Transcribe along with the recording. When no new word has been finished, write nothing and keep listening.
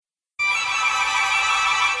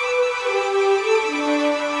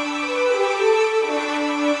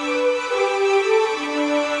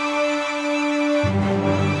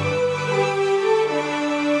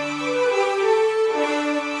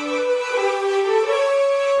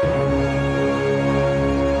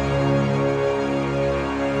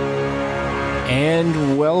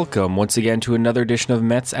And welcome once again to another edition of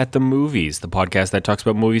Mets at the Movies, the podcast that talks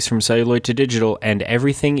about movies from celluloid to digital and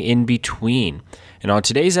everything in between. And on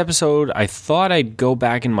today's episode, I thought I'd go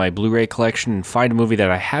back in my Blu-ray collection and find a movie that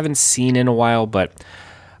I haven't seen in a while, but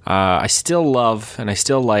I still love and I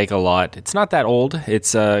still like a lot. It's not that old. It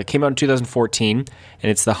came out in 2014, and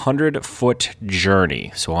it's The 100-Foot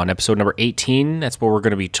Journey. So on episode number 18, that's what we're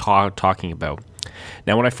going to be talking about.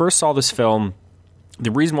 Now, when I first saw this film, the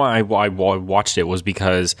reason why I watched it was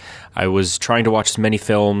because I was trying to watch as many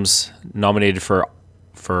films nominated for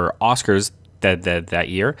Oscars that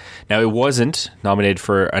year. Now, it wasn't nominated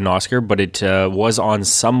for an Oscar, but it was on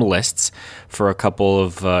some lists for a couple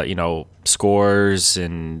of scores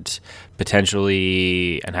and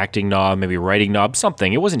potentially an acting knob, maybe a writing knob,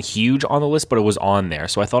 something. It wasn't huge on the list, but it was on there.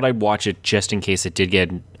 So I thought I'd watch it just in case it did get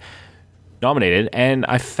nominated, and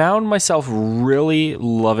I found myself really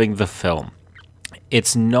loving the film.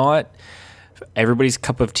 It's not everybody's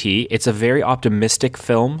cup of tea. It's a very optimistic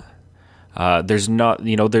film. There's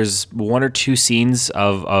one or two scenes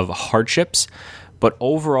of hardships, but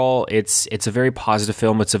overall, it's a very positive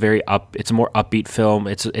film. It's a more upbeat film.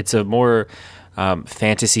 It's a more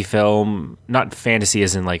fantasy film, not fantasy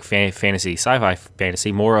as in like fantasy, sci-fi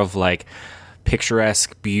fantasy, more of like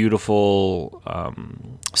picturesque, beautiful,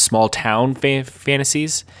 small town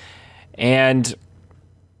fantasies. And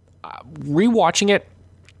rewatching it,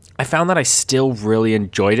 I found that I still really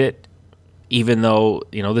enjoyed it, even though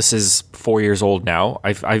this is 4 years old now.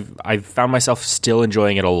 I've found myself still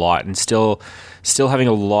enjoying it a lot and still having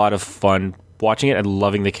a lot of fun watching it and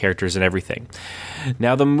loving the characters and everything.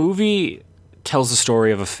 Now, the movie tells the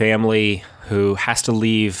story of a family who has to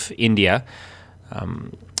leave India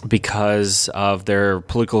because of their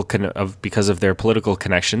political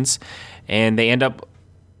connections, and they end up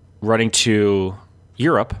running to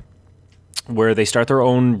Europe, where they start their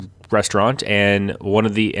own restaurant, and one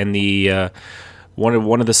of the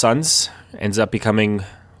sons ends up becoming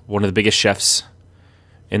one of the biggest chefs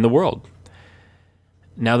in the world.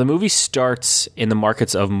 Now, the movie starts in the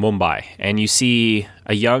markets of Mumbai, and you see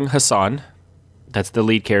a young Hassan. That's the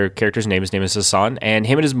lead character's name. His name is Hassan, and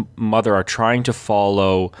him and his mother are trying to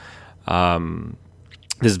follow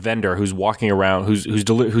this vendor who's walking around,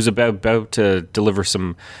 who's about to deliver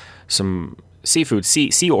some seafood,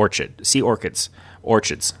 orchids,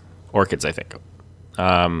 I think,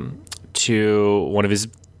 to one of his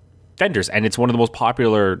vendors, and it's one of the most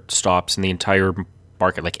popular stops in the entire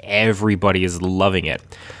market. Like, everybody is loving it.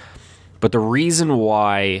 But the reason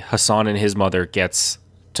why Hassan and his mother gets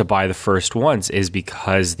to buy the first ones is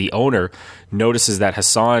because the owner notices that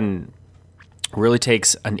Hassan really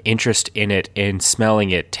takes an interest in it, in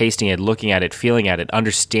smelling it, tasting it, looking at it, feeling at it,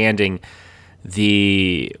 understanding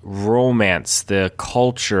the romance, the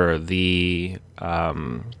culture, the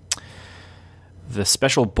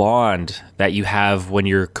special bond that you have when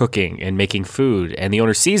you're cooking and making food. And the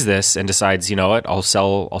owner sees this and decides, you know what, I'll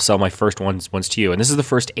sell my first ones to you. And this is the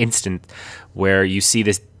first instant where you see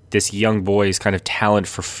this young boy's kind of talent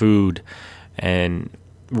for food and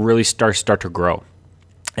really start to grow.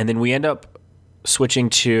 And then we end up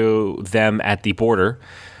switching to them at the border,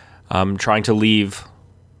 trying to leave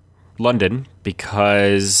London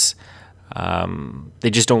because they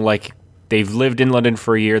just don't like. They've lived in London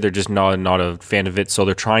for a year. They're just not a fan of it, so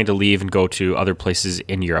they're trying to leave and go to other places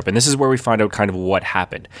in Europe. And this is where we find out kind of what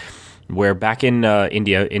happened. Where back in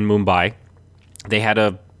India, in Mumbai, they had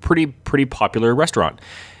a pretty popular restaurant,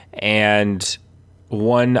 and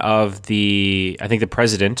one of the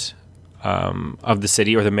president of the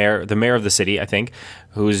city, or the mayor of the city, I think,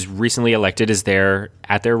 who's recently elected, is there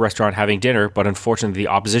at their restaurant having dinner, but unfortunately the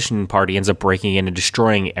opposition party ends up breaking in and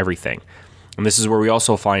destroying everything. And this is where we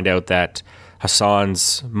also find out that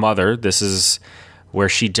Hassan's mother, this is where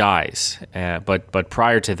she dies. But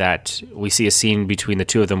prior to that, we see a scene between the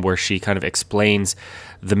two of them where she kind of explains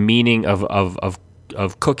the meaning of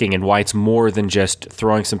cooking and why it's more than just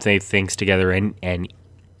throwing some things together and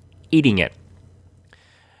eating it.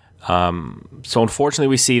 So unfortunately,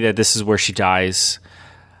 we see that this is where she dies.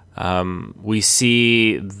 We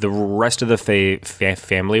see the rest of the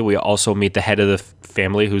family. We also meet the head of the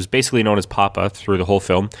family, who's basically known as Papa through the whole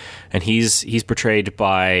film, and he's portrayed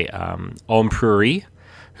by Om Puri,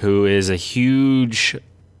 who is a huge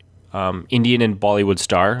Indian and Bollywood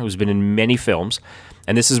star who's been in many films.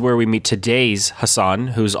 And this is where we meet today's Hassan,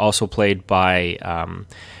 who's also played by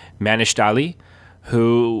Manish Dali,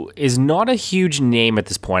 who is not a huge name at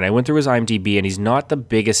this point. I went through his IMDb, and he's not the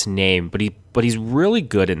biggest name, but he's really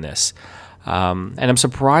good in this. And I'm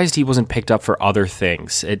surprised he wasn't picked up for other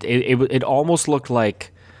things. It almost looked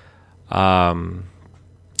like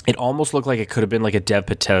It almost looked like it could have been like a Dev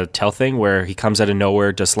Patel thing where he comes out of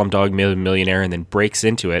nowhere, does Slumdog Millionaire, and then breaks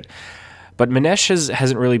into it. But Manesh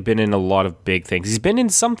hasn't really been in a lot of big things. He's been in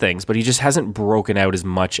some things, but he just hasn't broken out as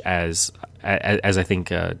much as I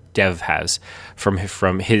think Dev has from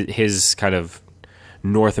his kind of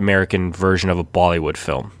North American version of a Bollywood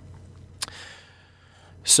film.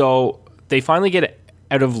 So they finally get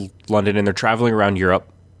out of London and they're traveling around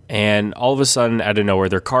Europe, and all of a sudden, out of nowhere,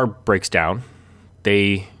 their car breaks down.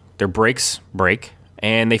 Their brakes break,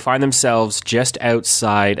 and they find themselves just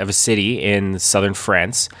outside of a city in southern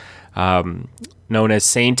France, known as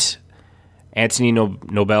Saint Anthony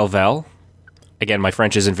Nobelville. Again, my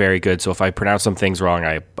French isn't very good, so if I pronounce some things wrong,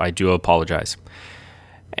 I do apologize.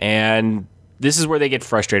 And this is where they get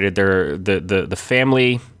frustrated. They're the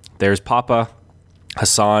family. There's Papa,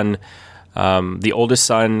 Hassan, the oldest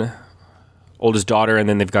son, oldest daughter, and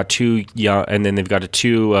then they've got two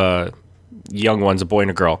young ones, a boy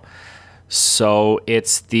and a girl. So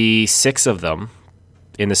it's the 6 of them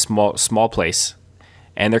in this small place,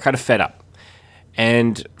 and they're kind of fed up.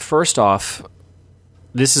 And first off,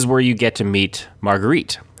 this is where you get to meet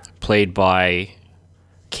Marguerite, played by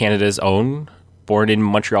Canada's own, born in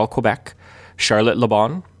Montreal, Quebec, Charlotte Le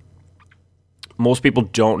Bon. Most people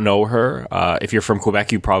don't know her. If you're from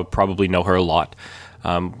Quebec, you probably know her a lot.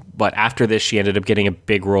 But after this, she ended up getting a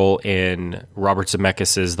big role in Robert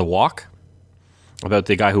Zemeckis' The Walk, about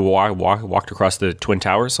the guy who walked across the Twin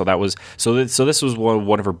Towers. So this was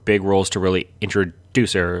one of her big roles to really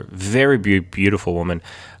introduce her. Very beautiful woman,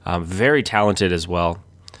 very talented as well.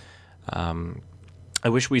 I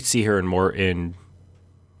wish we'd see her in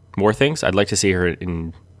more things. I'd like to see her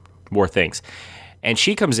in more things. And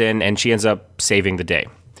she comes in and she ends up saving the day.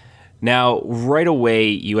 Now, right away,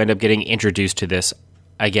 you end up getting introduced to this,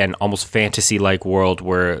 again, almost fantasy-like world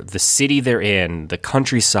where the city they're in, the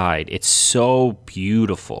countryside, it's so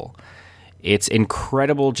beautiful. It's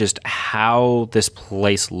incredible just how this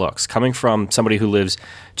place looks. Coming from somebody who lives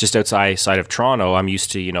just outside of Toronto, I'm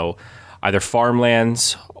used to, either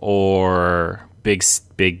farmlands or big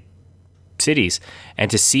cities.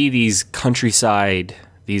 And to see these countryside,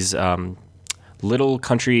 these little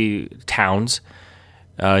country towns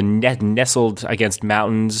nestled against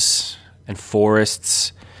mountains and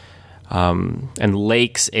forests, and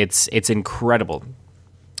lakes, it's incredible.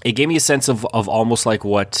 It gave me a sense of almost like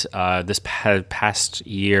what this past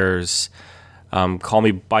year's Call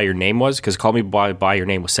Me By Your Name was, because Call Me By Your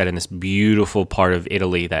Name was set in this beautiful part of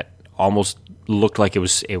Italy that almost looked like it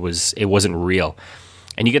wasn't real.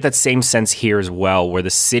 And you get that same sense here as well, where the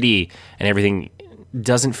city and everything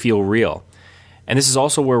doesn't feel real. And this is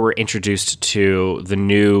also where we're introduced to the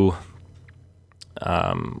new.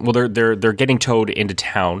 They're getting towed into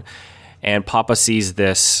town, and Papa sees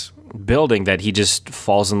this building that he just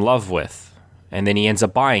falls in love with, and then he ends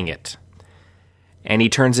up buying it, and he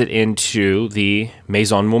turns it into the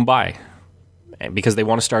Maison Mumbai, because they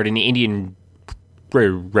want to start an Indian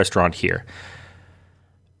restaurant here.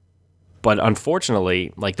 But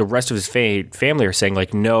unfortunately, like, the rest of his family are saying,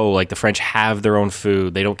 like, no, like, the French have their own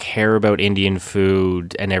food. They don't care about Indian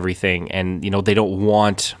food and everything. And, they don't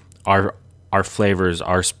want our flavors,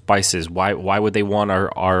 our spices. Why would they want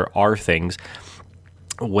our things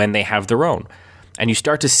when they have their own? And you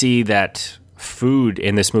start to see that food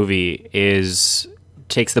in this movie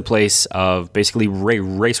takes the place of basically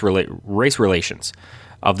race relations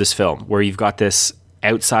of this film, where you've got this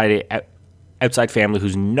outside family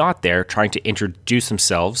who's not there trying to introduce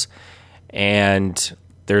themselves, and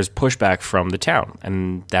there's pushback from the town.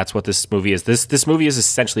 And that's what this movie is. This movie is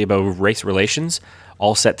essentially about race relations,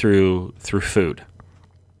 all set through food,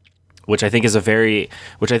 which I think is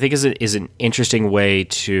an interesting way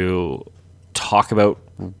to talk about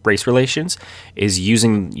race relations, is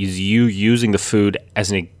using the food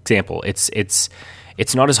as an example. It's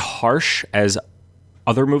not as harsh as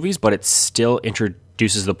other movies, but it still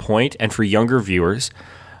introduces the point. And for younger viewers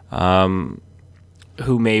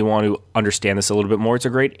who may want to understand this a little bit more, it's a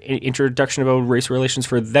great introduction about race relations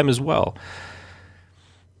for them as well.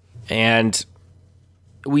 And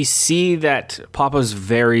we see that Papa's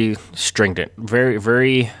very stringent,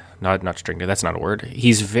 very not stringent. That's not a word.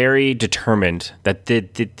 He's very determined that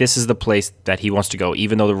this is the place that he wants to go,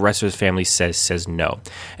 even though the rest of his family says no.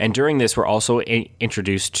 And during this, we're also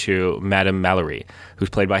introduced to Madame Mallory, who's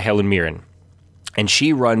played by Helen Mirren, and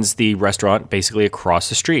she runs the restaurant basically across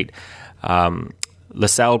the street, La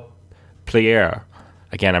Salle Plière.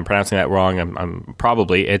 Again, I'm pronouncing that wrong. I'm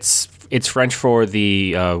probably it's French for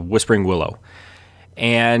the Whispering Willow.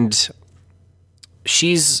 And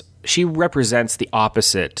she represents the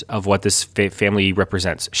opposite of what this family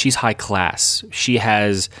represents. She's high class. She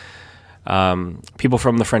has People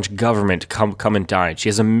from the French government come and dine. She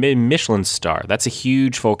has a Michelin star. That's a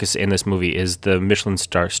huge focus in this movie, is the Michelin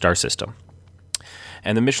star system.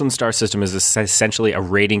 And the Michelin star system is essentially a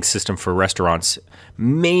rating system for restaurants,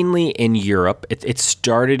 mainly in Europe. It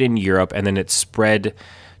started in Europe, and then it spread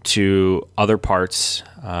to other parts.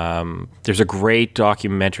 There's a great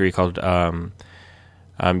documentary called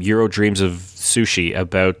Euro Dreams of Sushi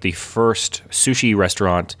about the first sushi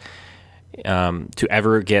restaurant to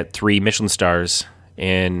ever get 3 Michelin stars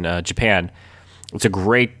in Japan. It's a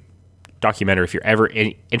great documentary. If you're ever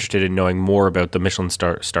interested in knowing more about the Michelin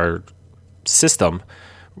star system,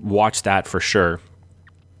 watch that for sure.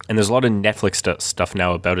 And there's a lot of Netflix stuff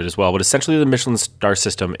now about it as well. But essentially, the Michelin star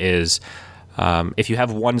system is if you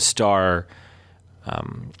have 1 star,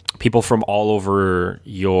 people from all over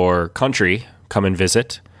your country come and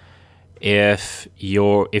visit. If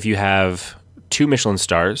you have 2 Michelin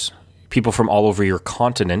stars, people from all over your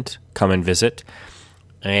continent come and visit.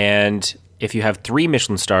 And if you have 3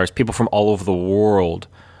 Michelin stars, people from all over the world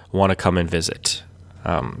want to come and visit.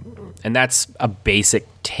 And that's a basic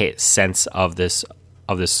sense of this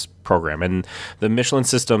program. And the Michelin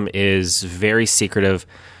system is very secretive.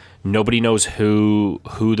 Nobody knows who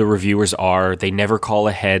the reviewers are. They never call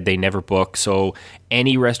ahead. They never book. So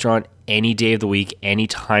any restaurant, any day of the week, any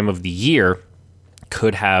time of the year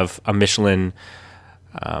could have a Michelin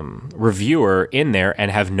reviewer in there and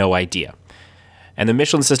have no idea. And the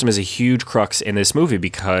Michelin system is a huge crux in this movie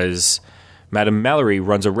because Madame Mallory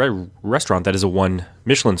runs a restaurant that is a 1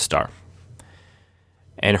 Michelin star.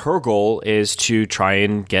 And her goal is to try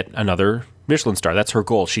and get another Michelin star. That's her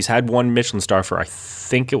goal. She's had 1 Michelin star for, I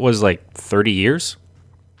think it was like 30 years.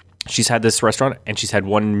 She's had this restaurant and she's had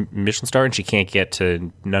 1 Michelin star and she can't get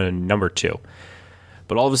to number 2.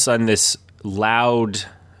 But all of a sudden, this loud,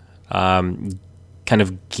 kind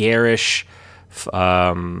of garish,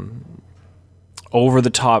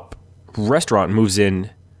 over-the-top restaurant moves in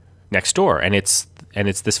next door, and it's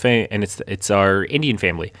our Indian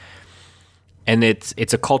family, and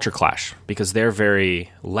it's a culture clash because they're very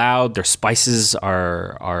loud. Their spices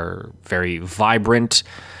are very vibrant,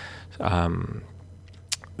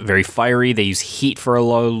 very fiery. They use heat for a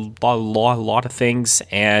lot of things,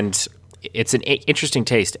 and it's an interesting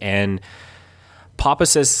taste. And Papa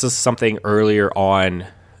says something earlier on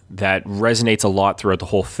that resonates a lot throughout the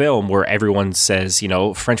whole film, where everyone says,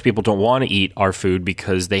 French people don't want to eat our food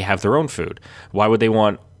because they have their own food. Why would they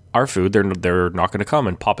want our food? They're not going to come.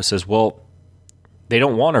 And Papa says, well, they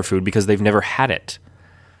don't want our food because they've never had it.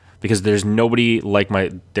 Because there's nobody like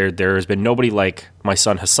there has been nobody like my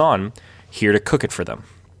son Hassan here to cook it for them.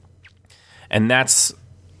 And that's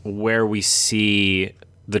where we see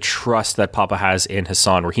the trust that Papa has in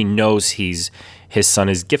Hassan, where he knows his son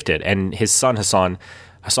is gifted. And his son Hassan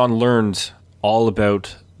learned all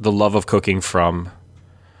about the love of cooking from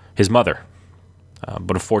his mother.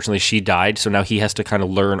 But unfortunately, she died, so now he has to kind of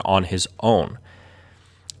learn on his own.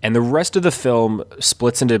 And the rest of the film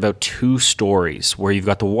splits into about 2 stories, where you've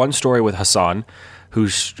got the one story with Hassan,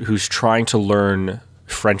 who's trying to learn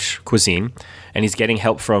French cuisine, and he's getting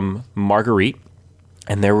help from Marguerite,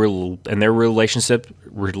 and their relationship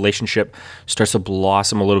starts to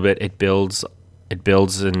blossom a little bit. It builds,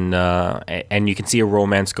 and you can see a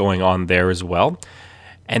romance going on there as well.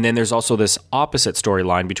 And then there's also this opposite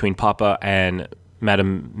storyline between Papa and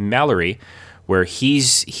Madame Mallory, where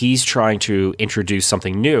he's trying to introduce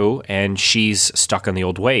something new, and she's stuck on the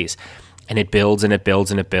old ways. And it builds and it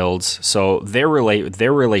builds and it builds. So their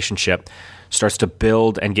relationship starts to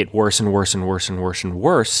build and get worse and worse and worse and worse and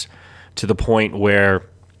worse, to the point where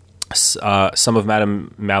some of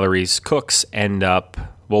Madame Mallory's cooks end up,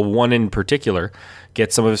 well, one in particular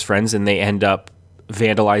gets some of his friends, and they end up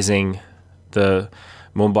vandalizing the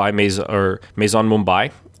Maison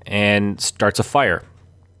Mumbai and starts a fire.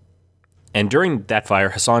 And during that fire,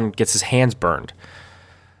 Hassan gets his hands burned,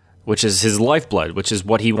 which is his lifeblood, which is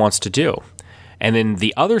what he wants to do. And then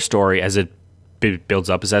the other story, as it builds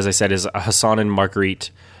up, is, as I said, is Hassan and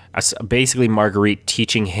Marguerite, basically Marguerite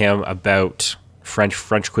teaching him about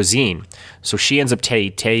French cuisine. So she ends up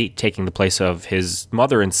taking the place of his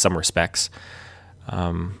mother in some respects,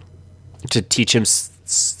 to teach him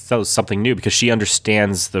something new, because she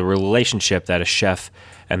understands the relationship that a chef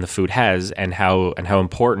and the food has, and how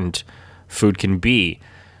important food can be,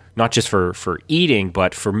 not just for eating,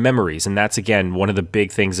 but for memories. And that's, again, one of the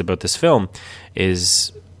big things about this film,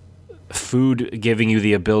 is food giving you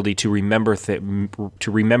the ability to remember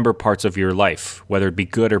parts of your life, whether it be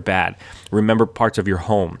good or bad. Remember parts of your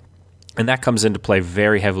home. And that comes into play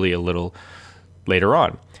very heavily a little later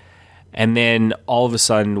on. And then all of a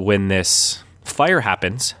sudden, when this fire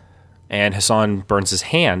happens and Hassan burns his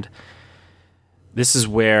hand, this is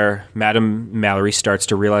where Madame Mallory starts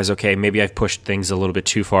to realize, okay, maybe I've pushed things a little bit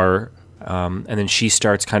too far. And then she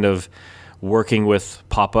starts kind of working with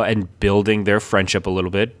Papa and building their friendship a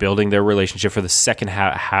little bit, building their relationship for the second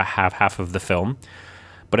half of the film.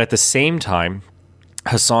 But at the same time,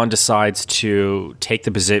 Hassan decides to take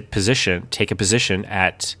a position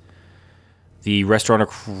at the restaurant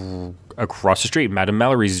across the street, Madame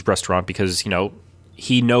Mallory's restaurant, because,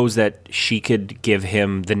 he knows that she could give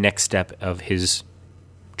him the next step of his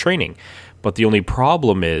training. But the only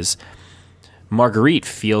problem is Marguerite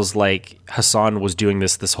feels like Hassan was doing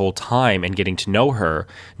this whole time and getting to know her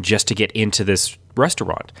just to get into this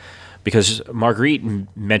restaurant. Because Marguerite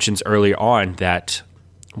mentions earlier on that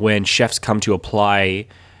when chefs come to apply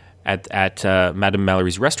at Madame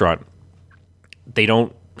Mallory's restaurant, they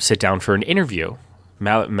don't sit down for an interview.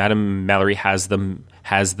 Madame Mallory has them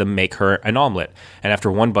make her an omelet, and after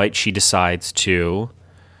one bite, she decides to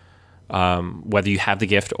whether you have the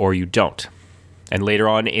gift or you don't. And later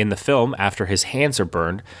on in the film, after his hands are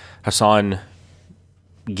burned, Hassan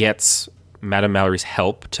gets Madame Mallory's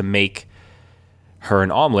help to make her an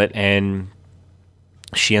omelet, and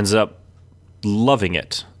she ends up loving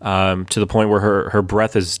it to the point where her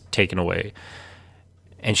breath is taken away,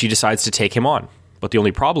 and she decides to take him on. But the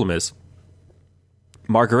only problem is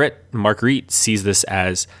Marguerite sees this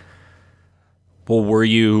as, well, were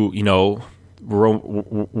you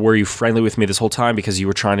friendly with me this whole time because you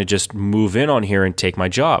were trying to just move in on here and take my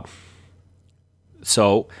job?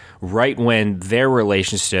 So right when their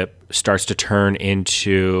relationship starts to turn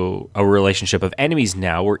into a relationship of enemies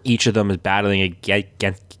now, where each of them is battling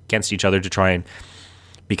against each other to try and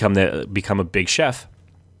become a big chef,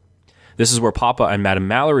 this is where Papa and Madame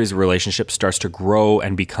Mallory's relationship starts to grow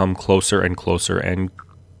and become closer and closer and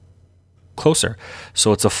closer.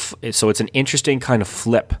 So it's an interesting kind of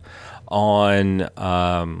flip on the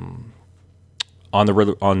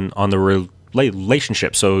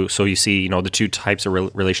relationship. So you see, the two types of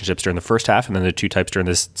relationships during the first half, and then the two types during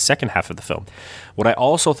this second half of the film. What I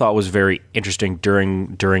also thought was very interesting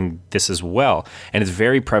during this as well, and it's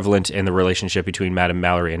very prevalent in the relationship between Madame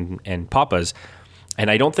Mallory and Papa's. And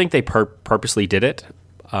I don't think they purposely did it,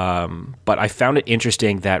 but I found it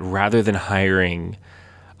interesting that rather than hiring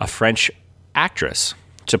a French actress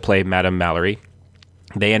to play Madame Mallory,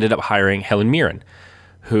 they ended up hiring Helen Mirren,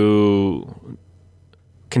 who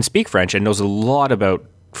can speak French and knows a lot about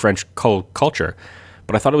French culture.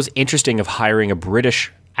 But I thought it was interesting of hiring a British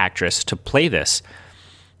actress to play this.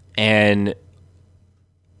 And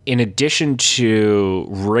in addition to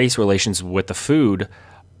race relations with the food,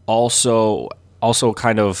 also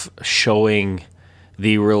kind of showing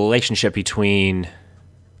the relationship between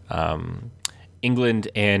England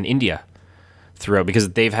and India throughout, because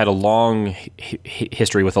they've had a long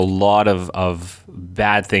history with a lot of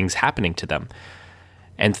bad things happening to them.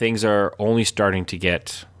 And things are only starting to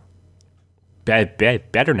get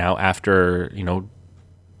better now after,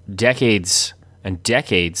 decades and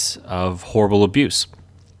decades of horrible abuse.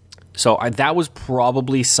 So that was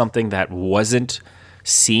probably something that wasn't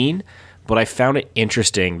seen, but I found it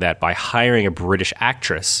interesting that by hiring a British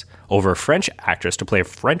actress over a French actress to play a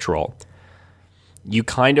French role, you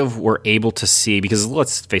kind of were able to see, because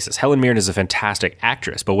let's face this, Helen Mirren is a fantastic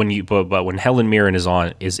actress, but when Helen Mirren is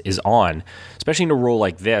on, especially in a role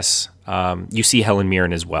like this, you see Helen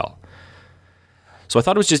Mirren as well. So I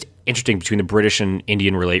thought it was just interesting between the British and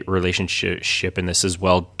Indian relationship in this as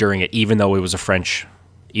well during it, even though it was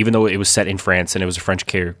set in France and it was a French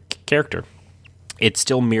character. It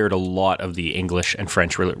still mirrored a lot of the English and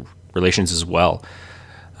French relations as well.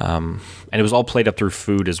 And it was all played up through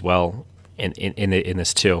food as well in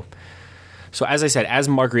this too. So as I said, as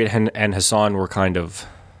Marguerite and Hassan were kind of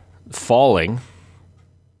falling,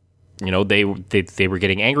 they were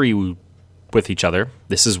getting angry with each other.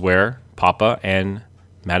 This is where Papa and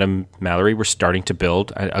Madame Mallory were starting to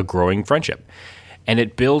build a growing friendship. And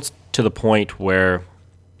it builds to the point where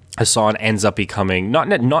Hassan ends up becoming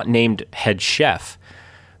not named head chef,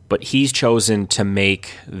 but he's chosen to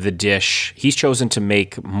make the dish. He's chosen to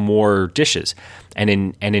make more dishes. And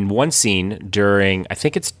in one scene during a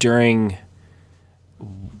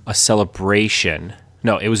celebration.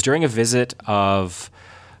 No, it was during a visit of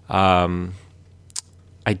I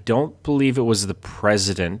don't believe it was the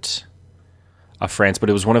president of France, but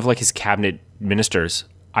it was one of his cabinet ministers,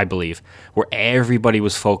 I believe, where everybody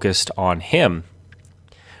was focused on him.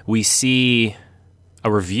 We see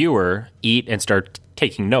a reviewer eat and start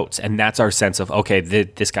taking notes, and that's our sense of, okay,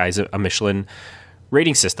 this guy's a Michelin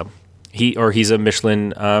rating system. He's a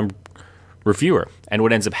Michelin reviewer. And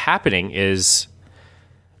what ends up happening is,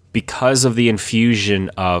 because of the infusion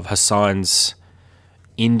of Hassan's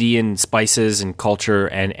Indian spices and culture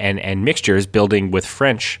and mixtures, building with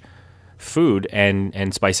French food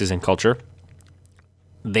and spices and culture,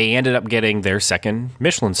 they ended up getting their second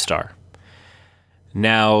Michelin star.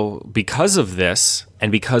 Now, because of this,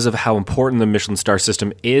 and because of how important the Michelin star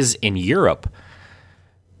system is in Europe,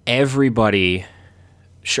 everybody,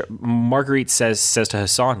 Marguerite says to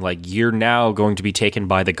Hassan, like, you're now going to be taken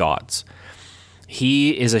by the gods.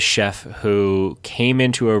 He is a chef who came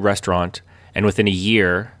into a restaurant and within a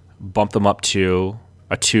year bumped them up to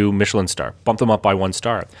a 2 Michelin star, bumped them up by 1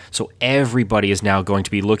 star. So everybody is now going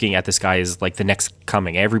to be looking at this guy as like the next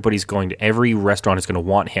coming. Every restaurant is going to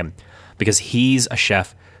want him because he's a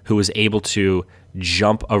chef who is able to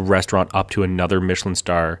jump a restaurant up to another Michelin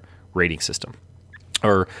star rating system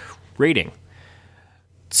or rating.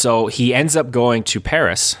 So he ends up going to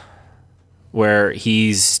Paris, where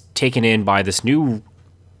he's taken in by this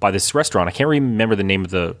restaurant. I can't remember the name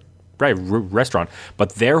of the restaurant,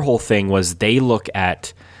 but their whole thing was they look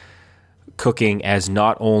at cooking as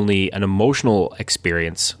not only an emotional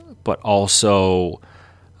experience, but also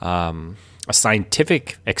a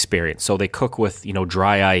scientific experience. So they cook with,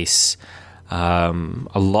 dry ice, a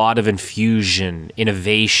lot of infusion,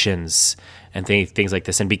 innovations, and things like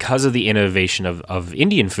this. And because of the innovation of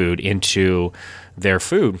Indian food into their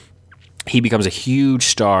food, he becomes a huge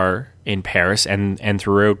star in Paris and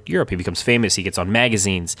throughout Europe. He becomes famous. He gets on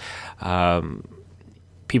magazines.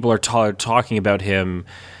 People are talking about him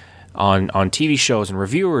on TV shows and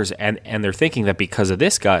reviewers, and they're thinking that because of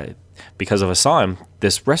this guy, because of Hassan,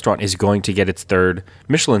 this restaurant is going to get its 3rd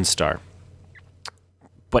Michelin star.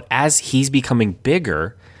 But as he's becoming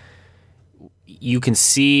bigger, you can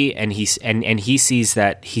see, and he sees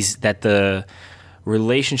that the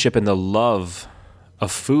relationship and the love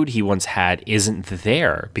of food he once had isn't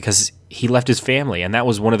there because he left his family, and that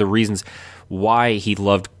was one of the reasons why he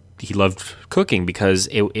loved cooking, because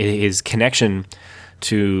his connection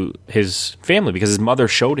to his family, because his mother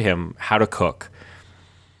showed him how to cook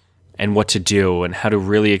and what to do and how to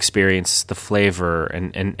really experience the flavor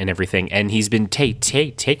and everything, and he's been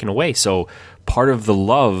taken away. So part of the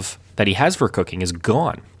love that he has for cooking is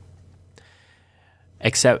gone.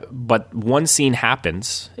 But one scene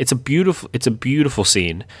happens. It's a beautiful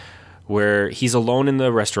scene where he's alone in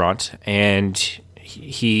the restaurant and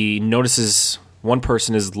he notices one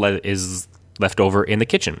person is left over in the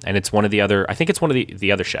kitchen, and it's one of the other. I think it's one of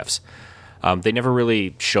the other chefs. They never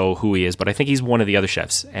really show who he is, but I think he's one of the other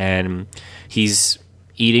chefs, and he's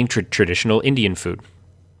eating traditional Indian food.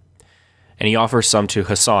 And he offers some to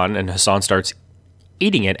Hassan, and Hassan starts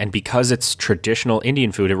eating it, and because it's traditional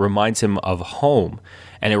Indian food, it reminds him of home,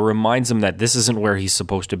 and it reminds him that this isn't where he's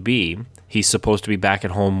supposed to be. He's supposed to be back at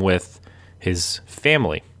home with his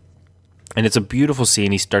family. And it's a beautiful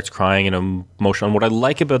scene. He starts crying and emotional. And what I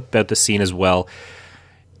like about the scene as well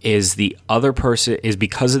is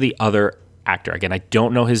because of the other actor. Again, I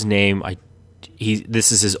don't know his name.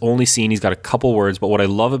 This is his only scene. He's got a couple words, but what I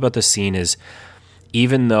love about the scene is,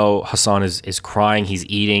 even though Hassan is crying, he's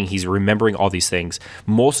eating, he's remembering all these things,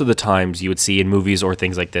 most of the times you would see in movies or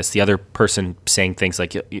things like this, the other person saying things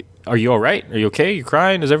like, are you all right? Are you okay? You're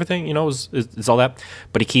crying? Is everything, is all that?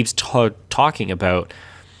 But he keeps talking about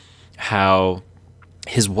how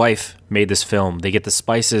his wife made this film. They get the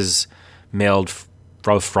spices mailed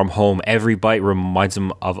from home. Every bite reminds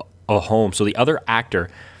him of a home. So the other actor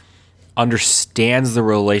understands the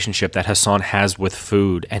relationship that Hassan has with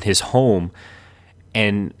food and his home,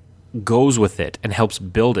 and goes with it and helps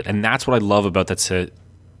build it. And that's what I love about that scene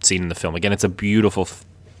in the film. Again, it's a beautiful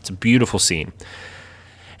scene.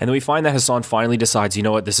 And then we find that Hassan finally decides, you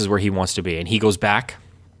know what, this is where he wants to be. And he goes back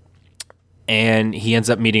and he ends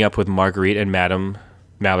up meeting up with Marguerite and Madame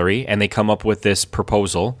Mallory, and they come up with this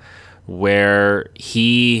proposal where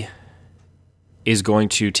he is going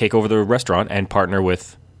to take over the restaurant and partner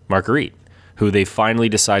with Marguerite, who they finally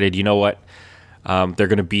decided, you know what, they're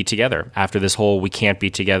going to be together after this whole we can't be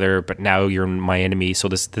together, but now you're my enemy. So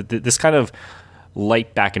this kind of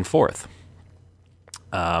light back and forth.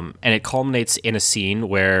 And it culminates in a scene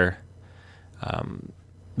where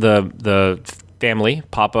the family,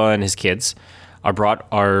 Papa and his kids, are brought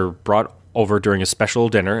over during a special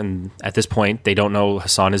dinner, and at this point they don't know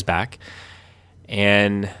Hassan is back.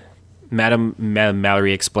 And Madame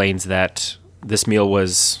Mallory explains that this meal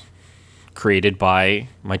was created by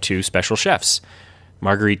my 2 special chefs.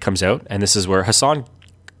 Marguerite comes out, and this is where Hassan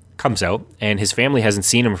comes out, and his family hasn't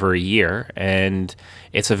seen him for a year, and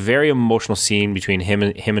it's a very emotional scene between him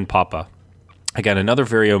and Papa. Again, another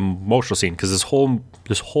very emotional scene, because this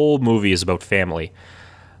whole movie is about family,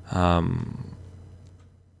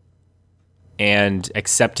 and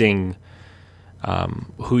accepting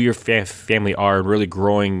who your family are, and really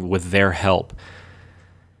growing with their help.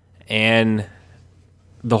 And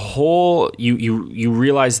the whole, you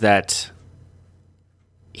realize that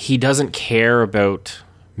he doesn't care about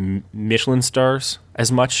Michelin stars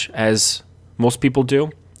as much as most people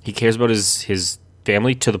do. He cares about his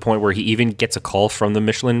family, to the point where he even gets a call from the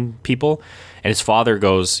Michelin people, and his father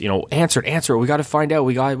goes, answer it, we got to find out,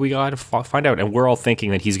 we got to find out. And we're all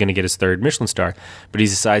thinking that he's going to get his third Michelin star, but he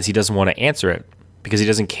decides he doesn't want to answer it because he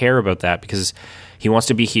doesn't care about that, because he wants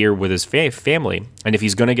to be here with his family. And if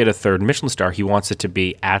he's going to get a third Michelin star, he wants it to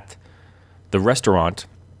be at the restaurant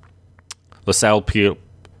Le Salle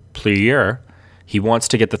Plier. He wants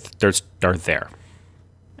to get the third star there,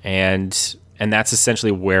 and that's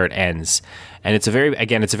essentially where it ends. And it's a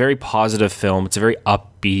very positive film. It's a very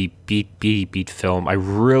upbeat film. I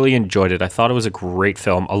really enjoyed it. I thought it was a great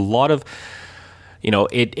film. A lot of,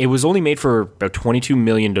 it was only made for about $22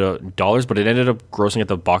 million, but it ended up grossing at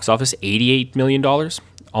the box office $88 million,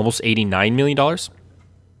 almost $89 million.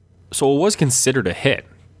 So it was considered a hit.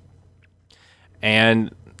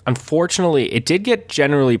 And unfortunately, it did get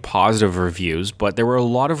generally positive reviews, but there were a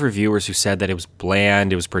lot of reviewers who said that it was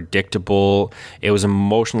bland, it was predictable, it was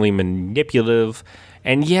emotionally manipulative.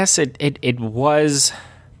 And yes, it was,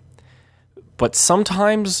 but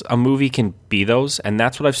sometimes a movie can be those, and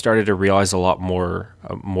that's what I've started to realize a lot more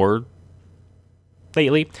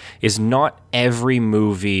lately, is not every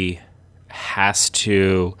movie has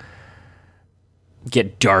to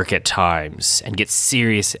get dark at times and get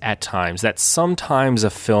serious at times. That sometimes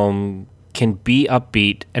a film can be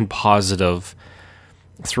upbeat and positive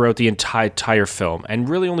throughout the entire film. And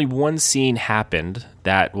really only one scene happened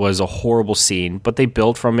that was a horrible scene, but they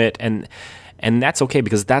built from it, and that's okay,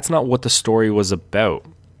 because that's not what the story was about.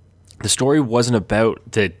 The story wasn't about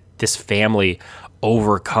this family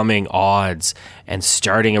overcoming odds and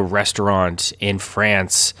starting a restaurant in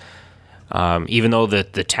France, even though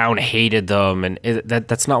the town hated them, and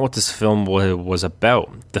that's not what this film was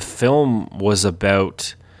about. The film was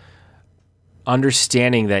about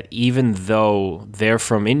understanding that even though they're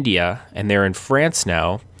from India and they're in France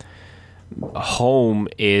now, home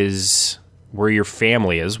is where your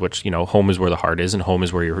family is, which, home is where the heart is, and home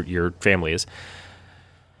is where your family is.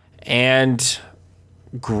 And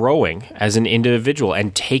growing as an individual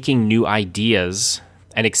and taking new ideas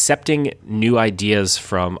and accepting new ideas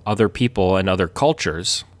from other people and other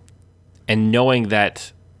cultures, and knowing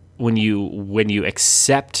that when you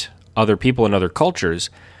accept other people and other cultures,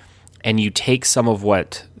 and you take some of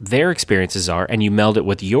what their experiences are and you meld it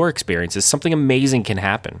with your experiences, something amazing can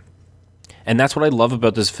happen. And that's what I love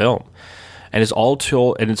about this film. And it's all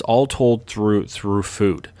told through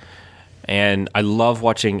food. And I love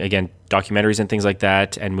watching, again, documentaries and things like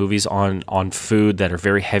that, and movies on food that are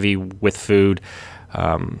very heavy with food.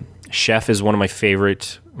 Chef is one of my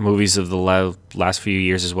favorite movies of the last few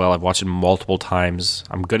years as well. I've watched it multiple times.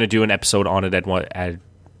 I'm going to do an episode on it at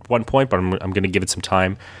one point, but I'm going to give it some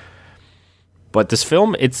time. But this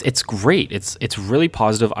film, it's great. It's really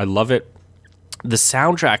positive. I love it. The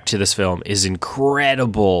soundtrack to this film is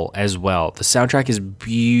incredible as well. The soundtrack is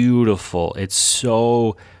beautiful. It's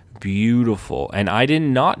so beautiful. And I did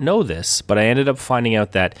not know this, but I ended up finding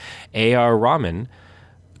out that A.R. Rahman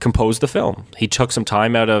composed the film. He took some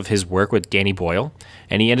time out of his work with Danny Boyle,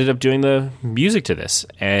 and he ended up doing the music to this.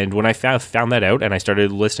 And when I found that out and I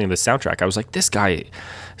started listening to the soundtrack, I was like, this guy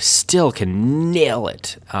still can nail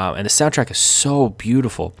it. And the soundtrack is so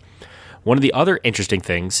beautiful. One of the other interesting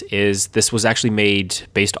things is this was actually made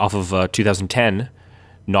based off of a 2010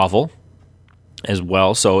 novel as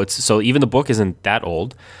well. So even the book isn't that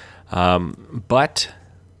old. But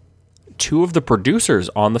two of the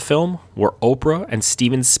producers on the film were Oprah and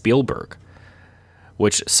Steven Spielberg,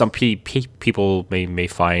 which some people may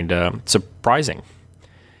find surprising.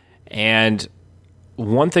 And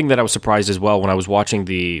one thing that I was surprised as well when I was watching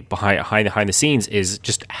the behind the scenes is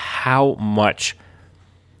just how much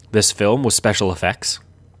this film was special effects,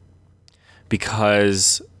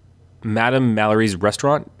 because Madame Mallory's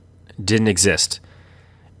restaurant didn't exist.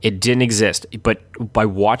 It didn't exist. But by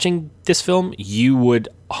watching this film, you would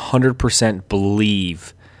 100%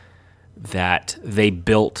 believe that they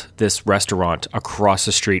built this restaurant across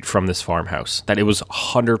the street from this farmhouse, that it was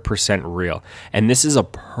 100% real. And this is a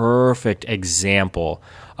perfect example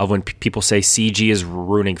of when people say CG is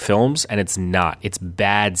ruining films, and it's not. It's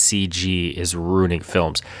bad CG is ruining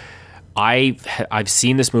films. I've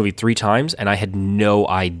seen this movie 3 times, and I had no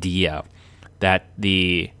idea that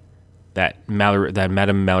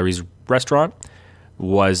Madame Mallory's restaurant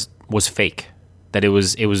was fake. That it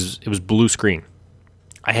was blue screen.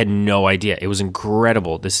 I had no idea. It was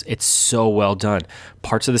incredible. It's so well done.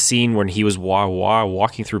 Parts of the scene when he was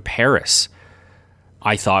walking through Paris,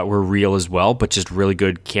 I thought were real as well, but just really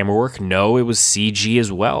good camera work. No, it was CG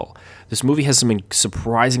as well. This movie has some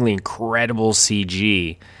surprisingly incredible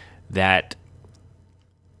CG that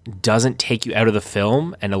doesn't take you out of the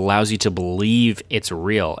film and allows you to believe it's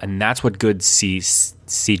real. And that's what good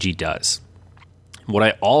CG does. What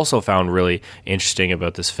I also found really interesting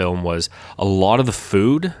about this film was a lot of the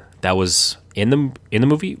food that was in the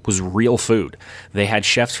movie was real food. They had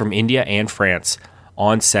chefs from India and France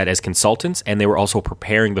on set as consultants, and they were also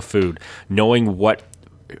preparing the food, knowing what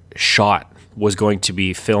shot was going to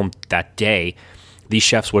be filmed that day. These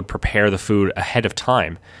chefs would prepare the food ahead of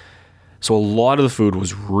time. So a lot of the food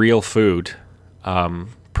was real food,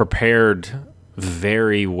 prepared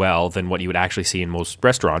very well than what you would actually see in most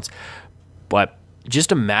restaurants. But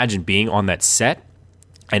just imagine being on that set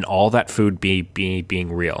and all that food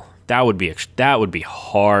being real. That would be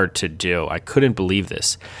hard to do. I couldn't believe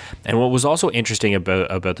this. And what was also interesting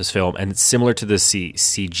about this film, and similar to the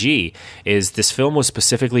CG, is this film was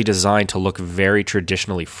specifically designed to look very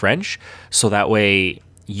traditionally French, so that way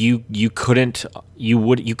you couldn't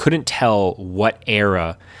tell what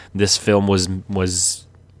era this film was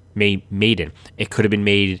made in. It could have been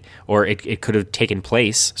made, or it could have taken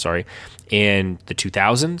place, in the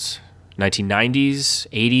 2000s, 1990s,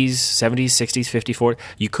 80s, 70s, 60s, 50s, 40s.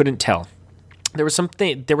 You couldn't tell. There were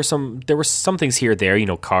some things here or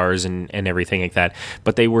there, cars and everything like that,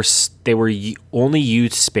 but they were only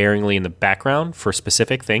used sparingly in the background for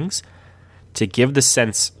specific things to give the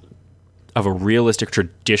sense of a realistic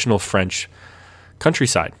traditional French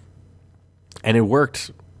countryside. And it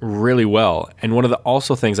worked really well. And one of the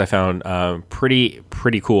also things I found pretty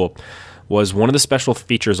cool was one of the special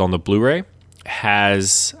features on the Blu-ray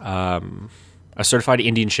has a certified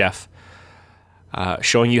Indian chef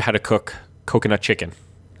showing you how to cook coconut chicken.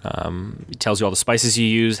 It tells you all the spices you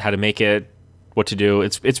use, how to make it, what to do.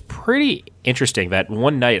 It's pretty interesting that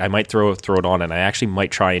one night I might throw it on, and I actually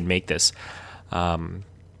might try and make this. But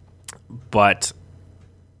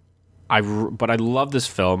I love this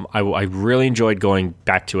film. I really enjoyed going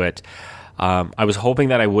back to it. I was hoping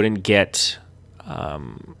that I wouldn't get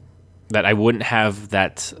that I wouldn't have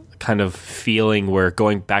that kind of feeling where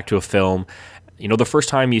going back to a film, the first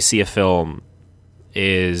time you see a film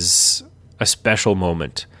is a special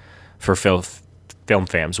moment for film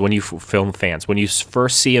fans. When you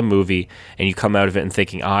first see a movie and you come out of it and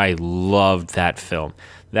thinking, I loved that film,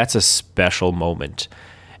 that's a special moment.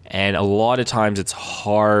 And a lot of times it's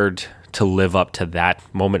hard to live up to that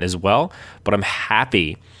moment as well. But I'm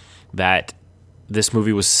happy that this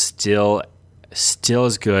movie was still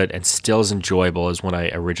as good and still as enjoyable as when I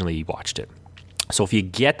originally watched it. So if you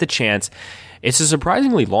get the chance, it's a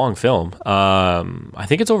surprisingly long film. I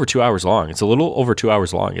think it's over 2 hours long. It's a little over 2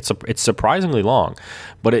 hours long. It's surprisingly long,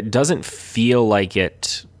 but it doesn't feel like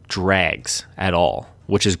it drags at all,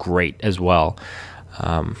 which is great as well,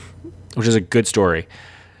 which is a good story.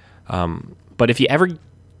 But if you ever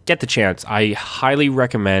get the chance, I highly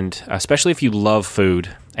recommend, especially if you love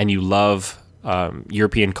food and you love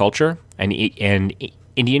European culture and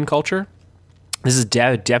Indian culture, this is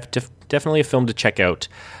definitely a film to check out.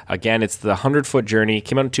 Again, it's the 100-Foot Journey. It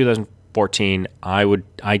came out in 2014.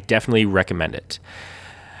 I definitely recommend it.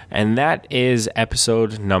 And that is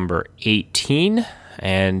episode number 18.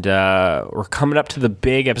 And we're coming up to the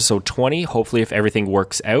big episode 20. Hopefully, if everything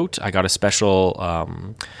works out, I got a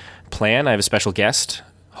special plan. I have a special guest,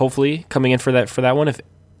 hopefully, coming in for that one if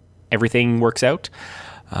everything works out.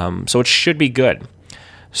 So it should be good.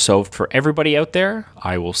 So for everybody out there,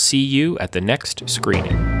 I will see you at the next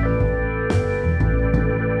screening.